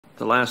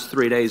the last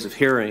 3 days of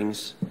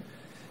hearings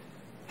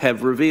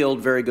have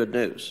revealed very good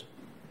news.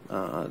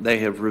 They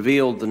have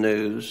revealed the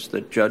news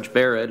that Judge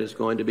Barrett is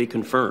going to be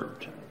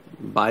confirmed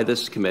by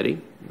this committee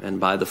and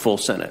by the full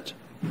Senate.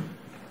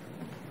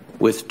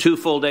 With 2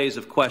 full days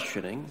of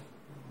questioning,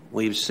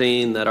 we've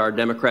seen that our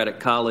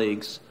Democratic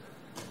colleagues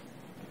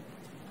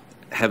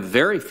have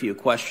very few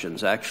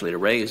questions actually to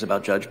raise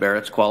about Judge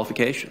Barrett's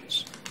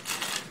qualifications.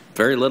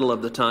 Very little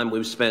of the time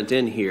we've spent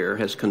in here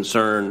has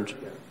concerned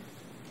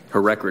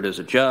her record as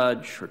a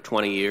judge, her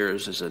 20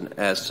 years as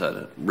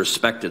a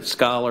respected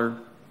scholar.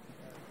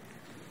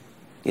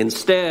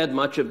 Instead,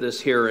 much of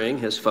this hearing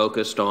has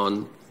focused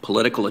on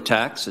political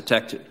attacks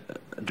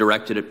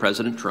directed at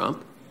President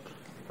Trump.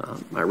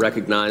 I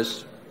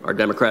recognize our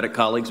Democratic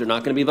colleagues are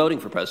not going to be voting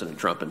for President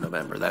Trump in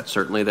November. That's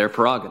certainly their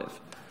prerogative.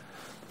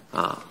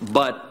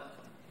 But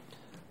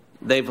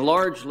they've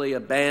largely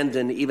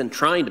abandoned even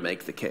trying to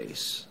make the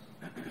case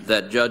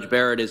that Judge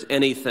Barrett is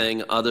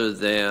anything other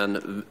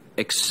than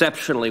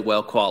exceptionally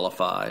well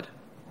qualified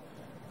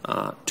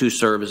to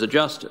serve as a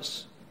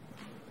justice.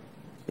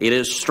 It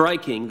is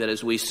striking that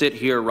as we sit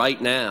here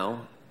right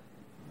now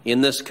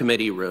in this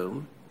committee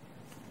room,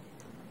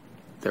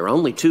 there are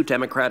only 2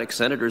 Democratic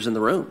senators in the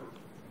room.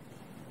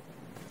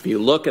 If you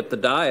look at the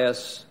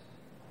dais,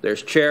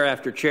 there's chair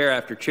after chair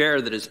after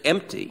chair that is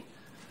empty.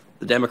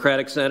 The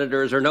Democratic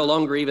senators are no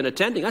longer even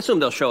attending. I assume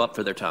they'll show up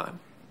for their time.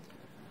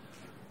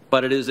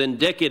 But it is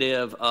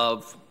indicative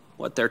of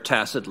what they're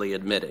tacitly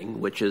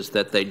admitting, which is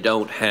that they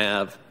don't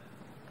have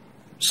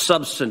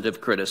substantive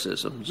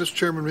criticisms. Mr.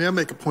 Chairman, may I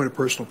make a point of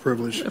personal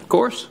privilege? Of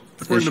course.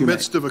 We're in the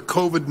midst of a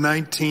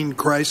COVID-19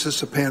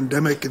 crisis, a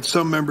pandemic, and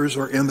some members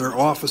are in their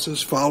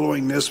offices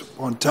following this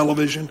on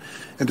television,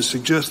 and to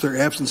suggest their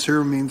absence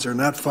here means they're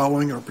not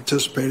following or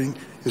participating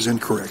is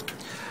incorrect.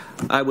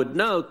 I would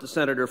note the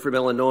senator from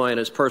Illinois, in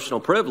his personal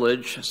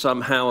privilege,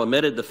 somehow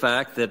omitted the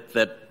fact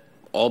that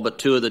all but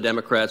 2 of the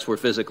Democrats were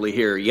physically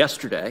here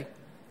yesterday,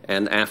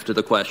 and after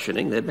the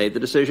questioning, they made the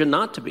decision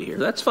not to be here.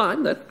 That's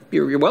fine.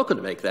 You're welcome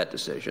to make that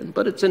decision.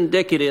 But it's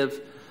indicative,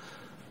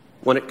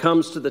 when it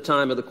comes to the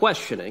time of the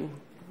questioning,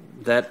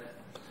 that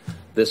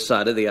this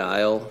side of the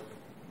aisle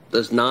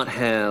does not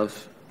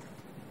have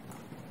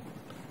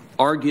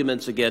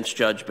arguments against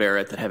Judge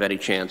Barrett that have any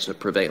chance of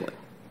prevailing.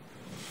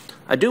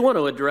 I do want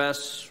to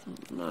address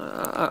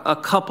a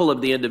couple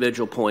of the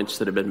individual points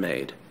that have been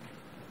made.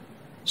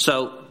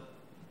 So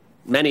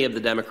many of the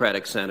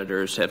Democratic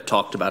senators have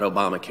talked about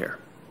Obamacare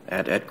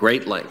at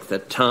great length.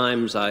 At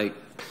times I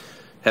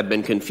have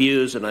been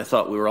confused, and I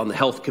thought we were on the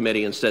Health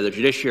Committee instead of the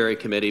Judiciary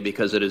Committee,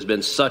 because it has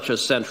been such a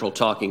central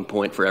talking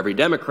point for every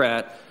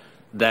Democrat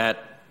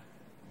that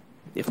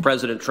if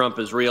President Trump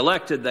is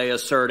reelected, they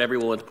assert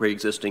everyone with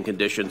pre-existing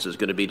conditions is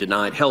going to be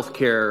denied health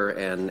care,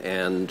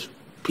 and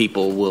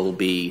people will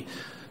be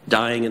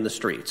dying in the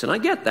streets. And I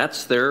get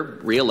that's their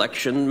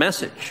reelection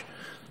message.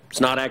 It's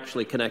not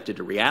actually connected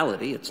to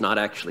reality. It's not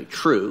actually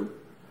true.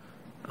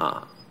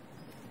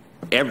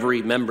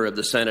 Every member of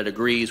the Senate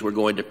agrees we're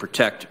going to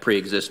protect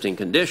pre-existing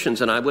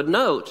conditions. And I would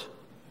note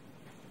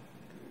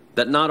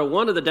that not a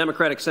one of the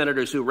Democratic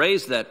senators who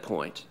raised that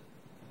point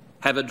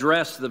have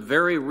addressed the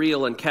very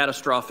real and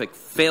catastrophic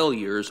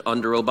failures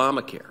under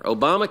Obamacare.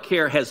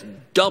 Obamacare has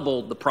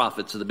doubled the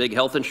profits of the big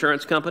health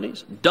insurance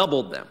companies,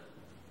 doubled them.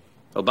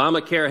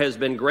 Obamacare has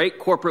been great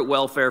corporate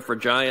welfare for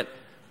giant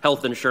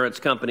health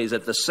insurance companies.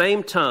 At the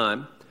same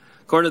time,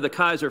 according to the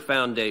Kaiser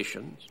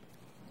Foundation,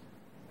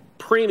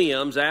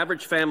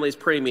 average families'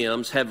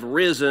 premiums have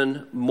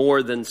risen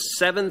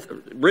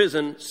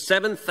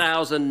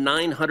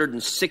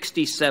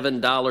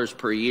 $7,967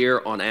 per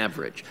year on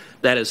average.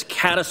 That is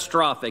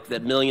catastrophic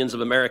that millions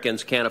of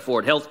Americans can't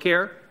afford health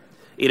care.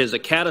 It is a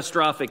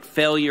catastrophic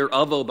failure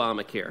of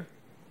Obamacare.